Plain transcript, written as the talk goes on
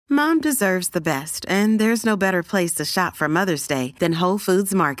Mom deserves the best, and there's no better place to shop for Mother's Day than Whole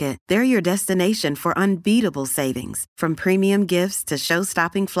Foods Market. They're your destination for unbeatable savings, from premium gifts to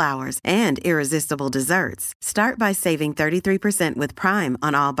show-stopping flowers and irresistible desserts. Start by saving 33% with Prime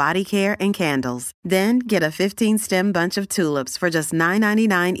on all body care and candles. Then get a 15-stem bunch of tulips for just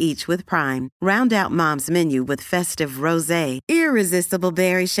 $9.99 each with Prime. Round out Mom's menu with festive rosé, irresistible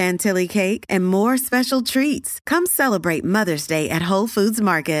berry chantilly cake, and more special treats. Come celebrate Mother's Day at Whole Foods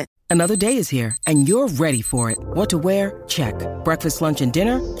Market. Another day is here, and you're ready for it. What to wear? Check. Breakfast, lunch, and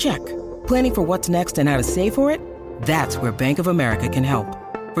dinner? Check. Planning for what's next and how to save for it? That's where Bank of America can help.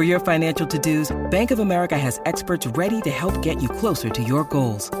 For your financial to-dos, Bank of America has experts ready to help get you closer to your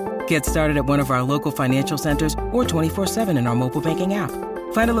goals. Get started at one of our local financial centers or 24/7 in our mobile banking app.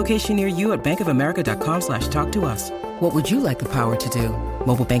 Find a location near you at bankofamerica.com/talktous. What would you like the power to do?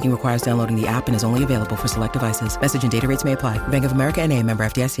 Mobile banking requires downloading the app and is only available for select devices. Message and data rates may apply. Bank of America N.A., member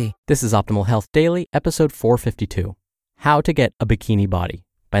FDIC. This is Optimal Health Daily, episode 452, How to Get a Bikini Body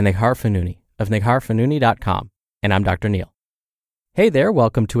by Neghar Fonooni of negharfonooni.com. And I'm Dr. Neil. Hey there,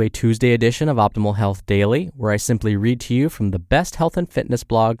 welcome to a Tuesday edition of Optimal Health Daily, where I simply read to you from the best health and fitness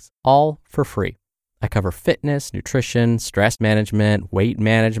blogs, all for free. I cover fitness, nutrition, stress management, weight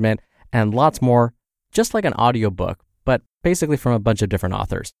management, and lots more, just like an audiobook, but basically from a bunch of different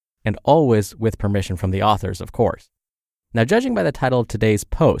authors, and always with permission from the authors, of course. Now, judging by the title of today's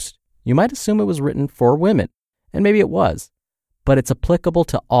post, you might assume it was written for women, and maybe it was, but it's applicable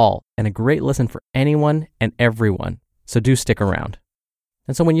to all and a great listen for anyone and everyone, so do stick around.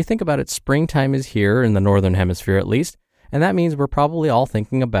 And so when you think about it, springtime is here in the Northern Hemisphere at least, and that means we're probably all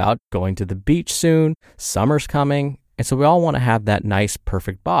thinking about going to the beach soon, summer's coming, and so we all want to have that nice,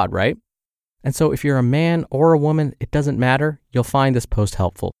 perfect bod, right? And so if you're a man or a woman, it doesn't matter, you'll find this post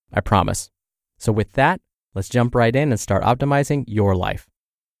helpful, I promise. So with that, let's jump right in and start optimizing your life.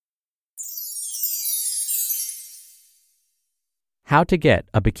 How to Get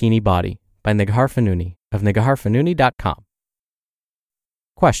a Bikini Body by Neghar Fonooni of negharfonooni.com.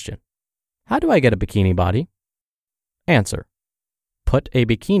 Question: how do I get a bikini body? Answer: put a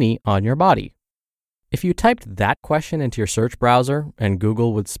bikini on your body. If you typed that question into your search browser and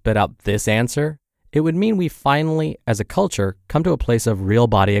Google would spit out this answer, it would mean we finally, as a culture, come to a place of real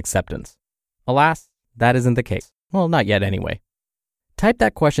body acceptance. Alas, that isn't the case. Well, not yet anyway. Type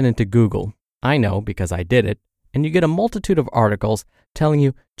that question into Google, I know because I did it, and you get a multitude of articles telling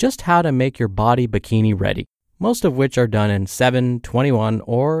you just how to make your body bikini ready, most of which are done in 7, 21,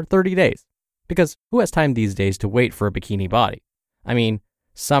 or 30 days. Because who has time these days to wait for a bikini body? I mean,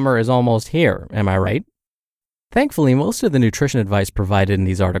 summer is almost here, am I right? Thankfully, most of the nutrition advice provided in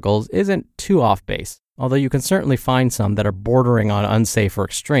these articles isn't too off base, although you can certainly find some that are bordering on unsafe or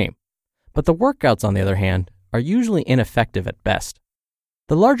extreme. But the workouts, on the other hand, are usually ineffective at best.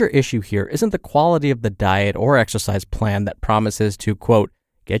 The larger issue here isn't the quality of the diet or exercise plan that promises to, quote,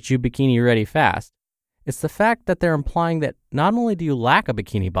 get you bikini ready fast. It's the fact that they're implying that not only do you lack a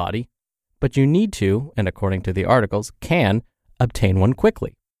bikini body, but you need to, and according to the articles, can, obtain one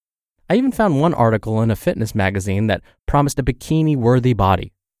quickly. I even found one article in a fitness magazine that promised a bikini-worthy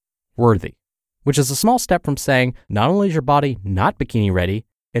body. Worthy. Which is a small step from saying not only is your body not bikini ready,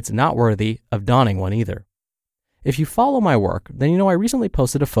 it's not worthy of donning one either. If you follow my work, then you know I recently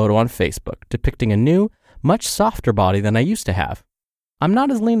posted a photo on Facebook depicting a new, much softer body than I used to have. I'm not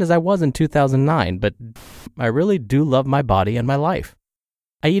as lean as I was in 2009, but I really do love my body and my life.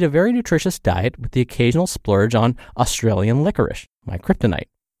 I eat a very nutritious diet with the occasional splurge on Australian licorice, my kryptonite,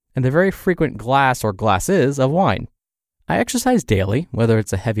 and the very frequent glass or glasses of wine. I exercise daily, whether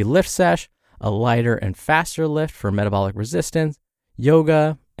it's a heavy lift sesh, a lighter and faster lift for metabolic resistance,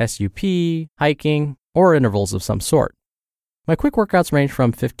 yoga, SUP, hiking, or intervals of some sort. My quick workouts range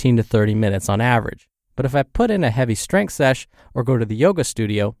from 15 to 30 minutes on average, but if I put in a heavy strength sesh or go to the yoga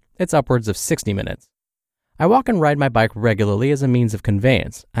studio, it's upwards of 60 minutes. I walk and ride my bike regularly as a means of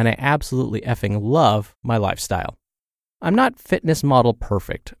conveyance, and I absolutely effing love my lifestyle. I'm not fitness model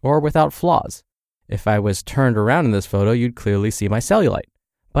perfect or without flaws. If I was turned around in this photo, you'd clearly see my cellulite,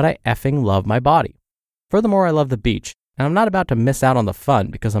 but I effing love my body. Furthermore, I love the beach, and I'm not about to miss out on the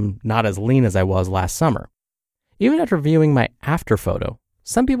fun because I'm not as lean as I was last summer. Even after viewing my after photo,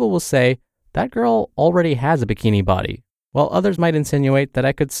 some people will say, that girl already has a bikini body, while others might insinuate that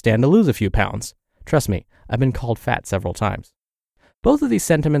I could stand to lose a few pounds. Trust me, I've been called fat several times. Both of these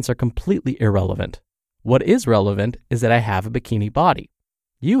sentiments are completely irrelevant. What is relevant is that I have a bikini body.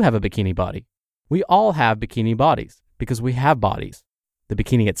 You have a bikini body. We all have bikini bodies because we have bodies. The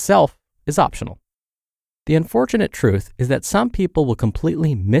bikini itself is optional. The unfortunate truth is that some people will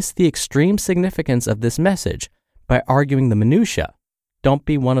completely miss the extreme significance of this message by arguing the minutia. don't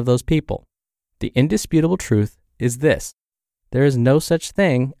be one of those people. The indisputable truth is this. There is no such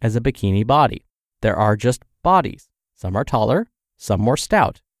thing as a bikini body. There are just bodies. Some are taller, some more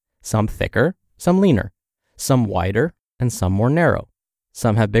stout, some thicker, some leaner, some wider, and some more narrow.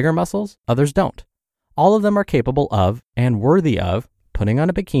 Some have bigger muscles, others don't. All of them are capable of and worthy of putting on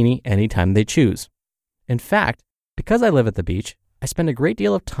a bikini anytime they choose. In fact, because I live at the beach, I spend a great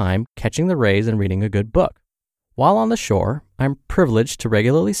deal of time catching the rays and reading a good book. While on the shore, I'm privileged to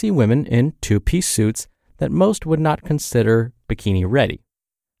regularly see women in two-piece suits that most would not consider bikini ready.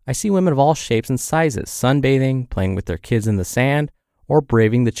 I see women of all shapes and sizes sunbathing, playing with their kids in the sand, or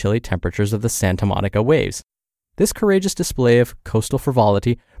braving the chilly temperatures of the Santa Monica waves. This courageous display of coastal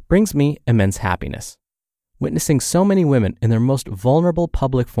frivolity brings me immense happiness. Witnessing so many women in their most vulnerable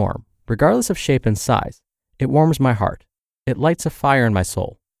public form, regardless of shape and size, it warms my heart. It lights a fire in my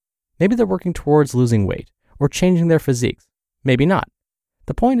soul. Maybe they're working towards losing weight or changing their physiques. Maybe not.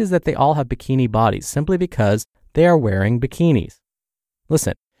 The point is that they all have bikini bodies simply because they are wearing bikinis.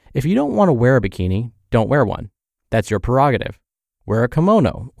 Listen, if you don't want to wear a bikini, don't wear one. That's your prerogative. Wear a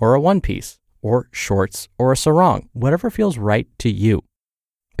kimono or a one-piece or shorts or a sarong, whatever feels right to you.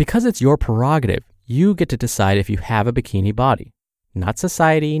 Because it's your prerogative, you get to decide if you have a bikini body. Not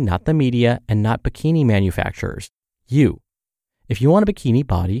society, not the media, and not bikini manufacturers. You. If you want a bikini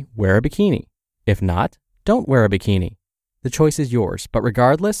body, wear a bikini. If not, don't wear a bikini. The choice is yours, but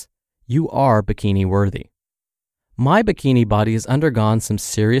regardless, you are bikini worthy. My bikini body has undergone some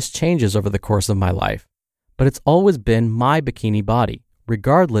serious changes over the course of my life, but it's always been my bikini body,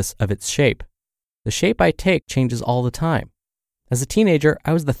 regardless of its shape. The shape I take changes all the time. As a teenager,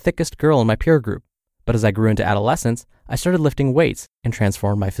 I was the thickest girl in my peer group, but as I grew into adolescence, I started lifting weights and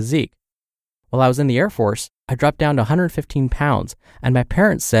transformed my physique. While I was in the Air Force, I dropped down to 115 pounds, and my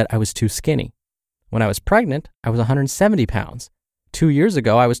parents said I was too skinny. When I was pregnant, I was 170 pounds. 2 years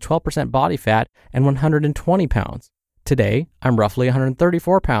ago, I was 12% body fat and 120 pounds. Today, I'm roughly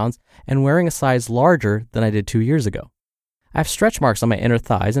 134 pounds and wearing a size larger than I did 2 years ago. I have stretch marks on my inner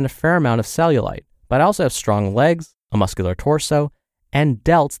thighs and a fair amount of cellulite, but I also have strong legs, a muscular torso, and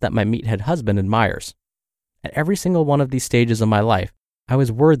delts that my meathead husband admires. At every single one of these stages of my life, I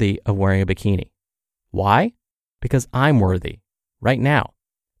was worthy of wearing a bikini. Why? Because I'm worthy. Right now.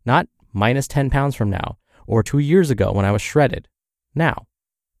 Not minus 10 pounds from now, or 2 years ago when I was shredded. Now.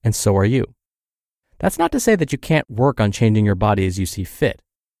 And so are you. That's not to say that you can't work on changing your body as you see fit.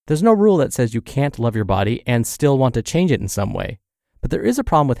 There's no rule that says you can't love your body and still want to change it in some way. But there is a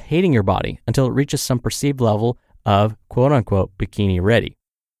problem with hating your body until it reaches some perceived level of quote-unquote bikini ready.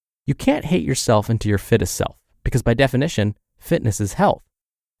 You can't hate yourself into your fittest self, because by definition, fitness is health.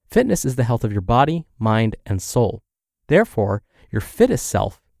 Fitness is the health of your body, mind, and soul. Therefore, your fittest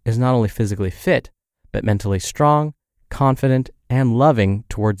self is not only physically fit, but mentally strong, confident, and loving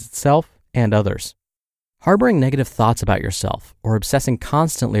towards itself and others. Harboring negative thoughts about yourself or obsessing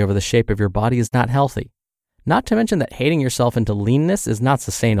constantly over the shape of your body is not healthy. Not to mention that hating yourself into leanness is not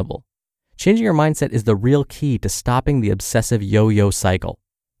sustainable. Changing your mindset is the real key to stopping the obsessive yo-yo cycle.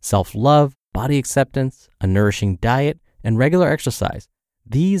 Self-love, body acceptance, a nourishing diet, and regular exercise.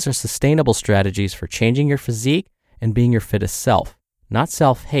 These are sustainable strategies for changing your physique and being your fittest self, not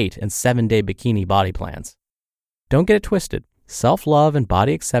self-hate and 7-day bikini body plans. Don't get it twisted. Self-love and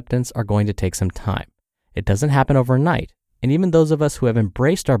body acceptance are going to take some time. It doesn't happen overnight, and even those of us who have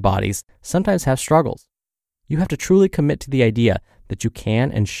embraced our bodies sometimes have struggles. You have to truly commit to the idea that you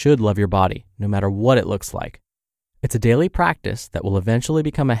can and should love your body, no matter what it looks like. It's a daily practice that will eventually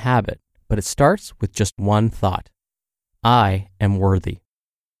become a habit, but it starts with just one thought. I am worthy.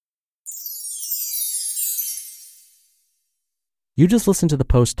 You just listened to the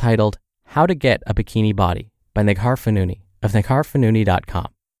post titled, How to Get a Bikini Body by Neghar Fonooni of negharfonooni.com.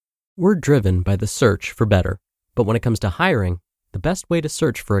 We're driven by the search for better, but when it comes to hiring, the best way to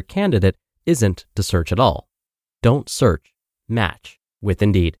search for a candidate isn't to search at all. Don't search, match with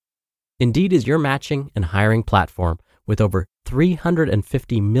Indeed. Indeed is your matching and hiring platform with over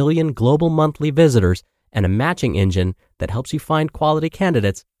 350 million global monthly visitors and a matching engine that helps you find quality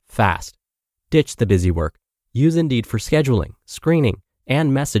candidates fast. Ditch the busy work. Use Indeed for scheduling, screening,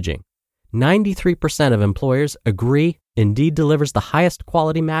 and messaging. 93% of employers agree Indeed delivers the highest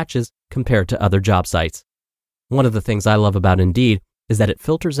quality matches compared to other job sites. One of the things I love about Indeed is that it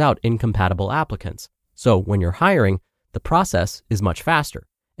filters out incompatible applicants. So when you're hiring, the process is much faster,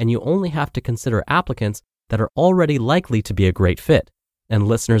 and you only have to consider applicants that are already likely to be a great fit. And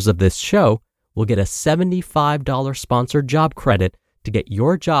listeners of this show will get a $75 sponsored job credit to get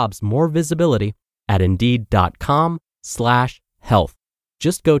your jobs more visibility at Indeed.com/health.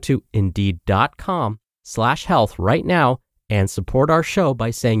 Just go to Indeed.com/health right now and support our show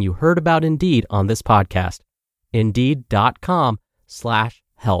by saying you heard about Indeed on this podcast.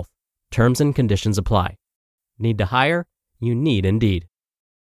 Indeed.com/health. Terms and conditions apply. Need to hire? You need Indeed.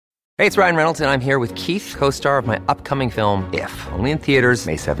 Hey, it's Ryan Reynolds, and I'm here with Keith, co-star of my upcoming film, If, only in theaters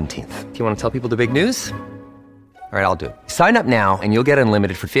May 17th. Do you want to tell people the big news? All right, I'll do it. Sign up now and you'll get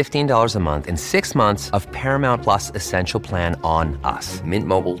unlimited for $15 a month and 6 months of Paramount Plus Essential Plan on us.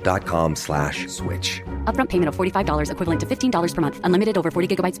 MintMobile.com/switch. Upfront payment of $45 equivalent to $15 per month. Unlimited over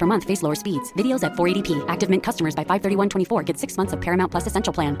 40 gigabytes per month. Face lower speeds. Videos at 480p. Active Mint customers by 531.24 get 6 months of Paramount Plus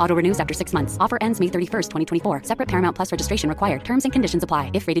Essential Plan. Auto renews after 6 months. Offer ends May 31st, 2024. Separate Paramount Plus registration required. Terms and conditions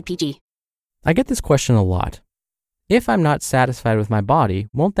apply if rated PG. I get this question a lot. If I'm not satisfied with my body,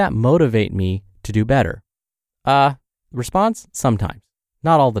 won't that motivate me to do better? Response, sometimes,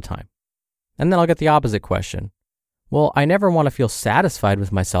 not all the time. And then I'll get the opposite question. Well, I never want to feel satisfied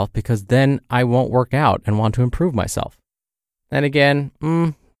with myself because then I won't work out and want to improve myself. And again,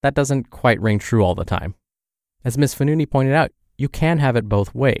 that doesn't quite ring true all the time. As Ms. Fonooni pointed out, you can have it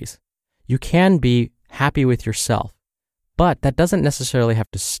both ways. You can be happy with yourself, but that doesn't necessarily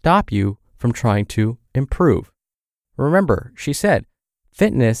have to stop you from trying to improve. Remember, she said,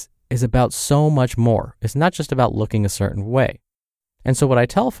 fitness is about so much more. It's not just about looking a certain way. And so what I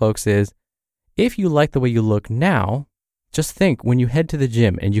tell folks is, if you like the way you look now, just think when you head to the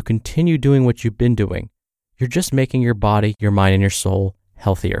gym and you continue doing what you've been doing, you're just making your body, your mind, and your soul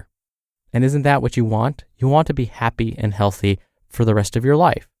healthier. And isn't that what you want? You want to be happy and healthy for the rest of your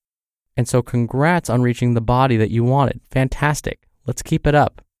life. And so congrats on reaching the body that you wanted. Fantastic. Let's keep it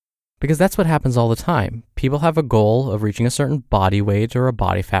up. Because that's what happens all the time. People have a goal of reaching a certain body weight or a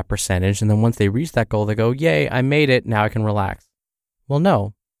body fat percentage, and then once they reach that goal, they go, yay, I made it, now I can relax. Well,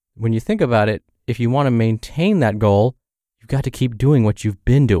 no. When you think about it, if you want to maintain that goal, you've got to keep doing what you've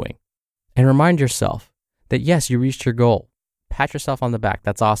been doing. And remind yourself that yes, you reached your goal. Pat yourself on the back,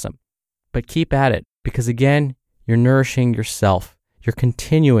 that's awesome. But keep at it, because again, you're nourishing yourself. You're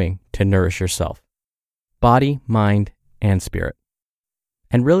continuing to nourish yourself. Body, mind, and spirit.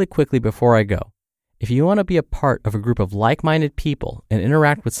 And really quickly before I go, if you want to be a part of a group of like-minded people and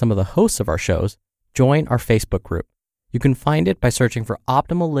interact with some of the hosts of our shows, join our Facebook group. You can find it by searching for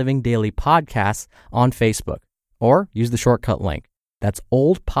Optimal Living Daily Podcasts on Facebook, or use the shortcut link. That's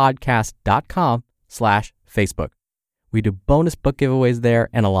oldpodcast.com/Facebook. We do bonus book giveaways there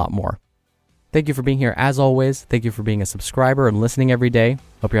and a lot more. Thank you for being here as always. Thank you for being a subscriber and listening every day.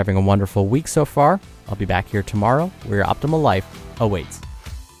 Hope you're having a wonderful week so far. I'll be back here tomorrow where your optimal life awaits.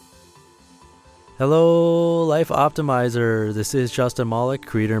 Hello, Life Optimizer. This is Justin Malik,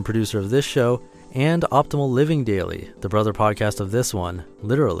 creator and producer of this show and Optimal Living Daily, the brother podcast of this one.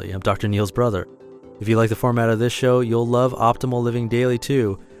 Literally, I'm Dr. Neil's brother. If you like the format of this show, you'll love Optimal Living Daily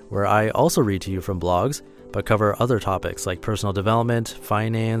too, where I also read to you from blogs, but cover other topics like personal development,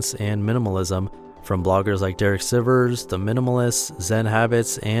 finance, and minimalism from bloggers like Derek Sivers, The Minimalists, Zen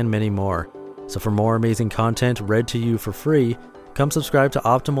Habits, and many more. So for more amazing content read to you for free, come subscribe to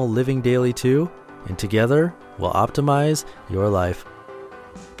Optimal Living Daily too, and together, we'll optimize your life.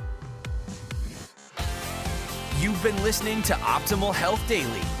 You've been listening to Optimal Health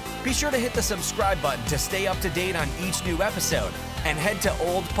Daily. Be sure to hit the subscribe button to stay up to date on each new episode, and head to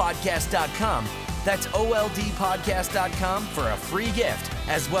oldpodcast.com. That's oldpodcast.com for a free gift,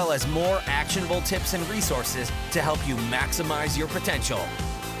 as well as more actionable tips and resources to help you maximize your potential.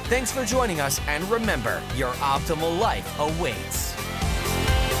 Thanks for joining us, and remember, your optimal life awaits.